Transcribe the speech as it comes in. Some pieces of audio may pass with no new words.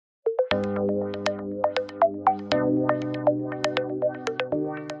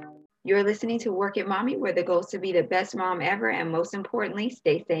You're listening to Work It Mommy, where the goal is to be the best mom ever, and most importantly,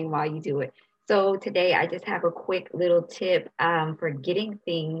 stay sane while you do it. So today, I just have a quick little tip for getting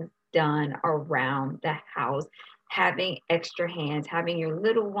things done around the house, having extra hands, having your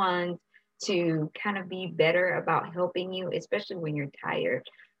little ones to kind of be better about helping you, especially when you're tired.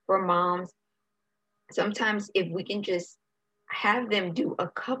 For moms, sometimes if we can just have them do a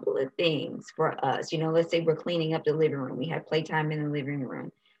couple of things for us, let's say we're cleaning up the living room, we have playtime in the living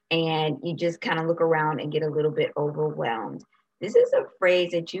room, and you just kind of look around and get a little bit overwhelmed. This is a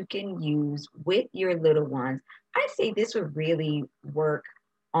phrase that you can use with your little ones. I say this would really work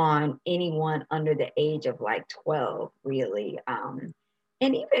on anyone under the age of like 12, really. And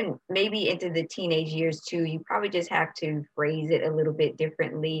even maybe into the teenage years too, you probably just have to phrase it a little bit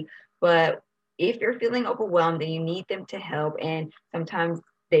differently. But if you're feeling overwhelmed and you need them to help, and sometimes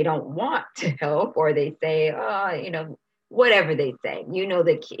they don't want to help, or they say, oh, whatever they say,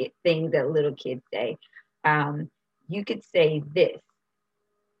 the things that little kids say, you could say this: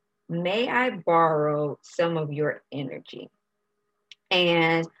 may I borrow some of your energy?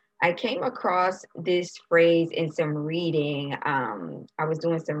 And I came across this phrase in some reading. I was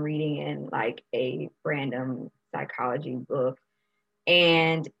doing some reading in like a random psychology book,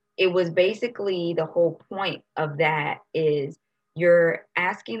 and it was basically the whole point of that is you're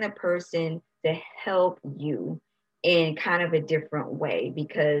asking the person to help you in kind of a different way.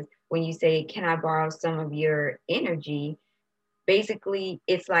 Because when you say, can I borrow some of your energy? Basically,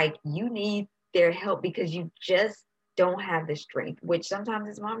 it's like you need their help because you just don't have the strength, which sometimes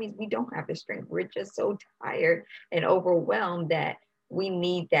as mommies, we don't have the strength. We're just so tired and overwhelmed that we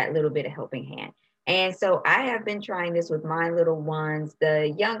need that little bit of helping hand. And so I have been trying this with my little ones.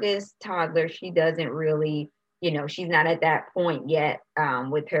 The youngest toddler, she doesn't really, she's not at that point yet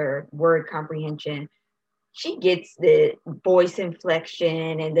with her word comprehension. She gets the voice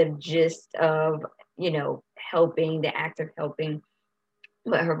inflection and the gist of, helping, the act of helping,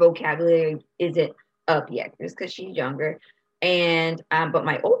 but her vocabulary isn't up yet just because she's younger. And but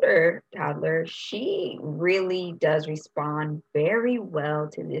my older toddler, she really does respond very well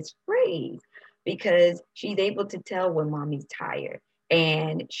to this phrase because she's able to tell when mommy's tired.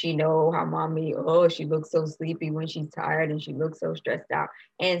 And she know how mommy, oh, she looks so sleepy when she's tired and she looks so stressed out.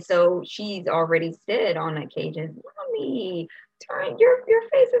 And so she's already said on occasions, mommy, turn your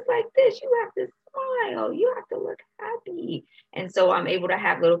face is like this. You have to smile. You have to look happy. And so I'm able to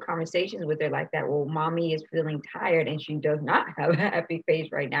have little conversations with her like that. Well, mommy is feeling tired and she does not have a happy face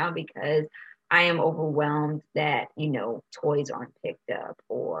right now because I am overwhelmed that, toys aren't picked up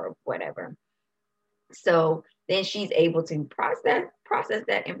or whatever. So then she's able to process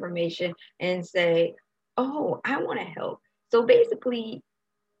that information and say, oh, I want to help. So basically,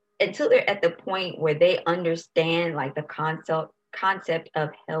 until they're at the point where they understand like the concept of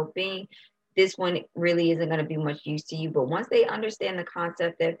helping, this one really isn't going to be much use to you. But once they understand the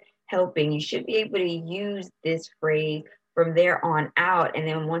concept of helping, you should be able to use this phrase from there on out. And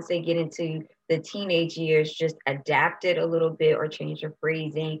then once they get into the teenage years, just adapt it a little bit or change the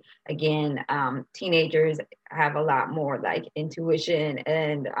phrasing. Again, teenagers have a lot more like intuition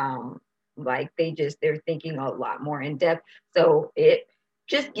and like they're thinking a lot more in depth. So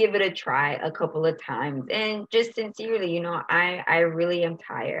just give it a try a couple of times and just sincerely, I really am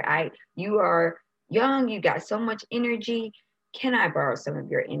tired. You are young, you got so much energy. Can I borrow some of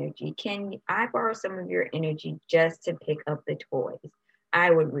your energy? Can I borrow some of your energy just to pick up the toys?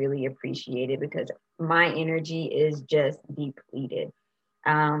 I would really appreciate it because my energy is just depleted.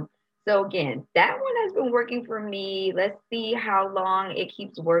 So again, that one has been working for me. Let's see how long it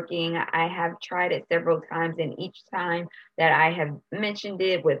keeps working. I have tried it several times, and each time that I have mentioned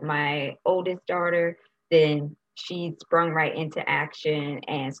it with my oldest daughter, then she sprung right into action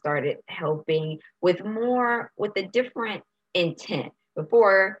and started helping with a different intent.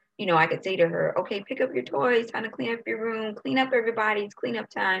 Before, I could say to her, okay, pick up your toys, time to clean up your room, clean up everybody's cleanup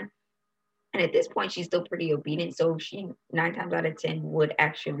time. And at this point, she's still pretty obedient. So she 9 times out of 10 would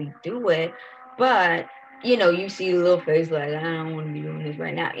actually do it. But, you see the little face like, I don't want to be doing this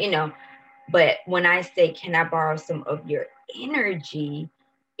right now. But when I say, can I borrow some of your energy?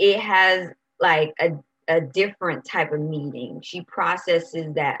 It has like a different type of meaning. She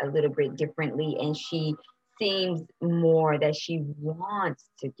processes that a little bit differently, and she seems more that she wants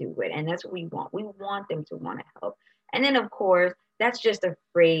to do it. And that's what we want. We want them to want to help. And then, of course, that's just a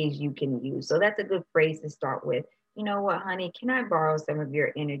phrase you can use. So that's a good phrase to start with. You know what, honey, can I borrow some of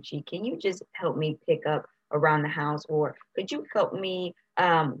your energy? Can you just help me pick up around the house? Or could you help me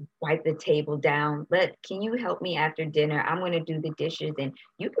wipe the table down? Can you help me after dinner? I'm going to do the dishes and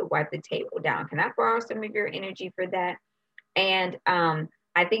you could wipe the table down. Can I borrow some of your energy for that? And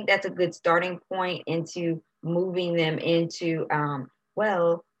I think that's a good starting point into moving them into,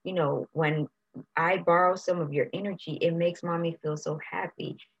 well, when I borrow some of your energy, it makes mommy feel so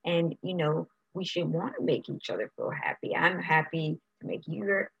happy. And, we should want to make each other feel happy. I'm happy to make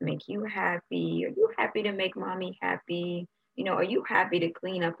you happy. Are you happy to make mommy happy? Are you happy to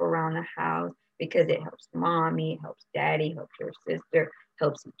clean up around the house because it helps mommy, it helps daddy, helps your sister,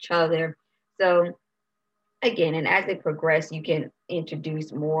 helps each other. So again, and as they progress, you can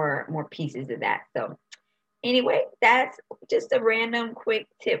introduce more pieces of that. So anyway, that's just a random quick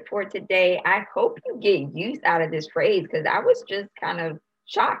tip for today. I hope you get use out of this phrase because I was just kind of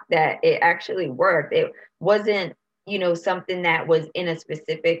shocked that it actually worked. It wasn't, something that was in a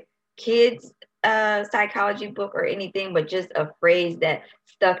specific kids psychology book or anything, but just a phrase that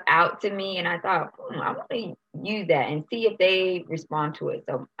stuck out to me. And I thought, I want to use that and see if they respond to it.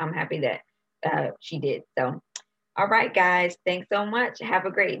 So I'm happy that she did. So, all right, guys, thanks so much. Have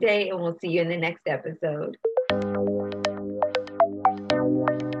a great day, and we'll see you in the next episode.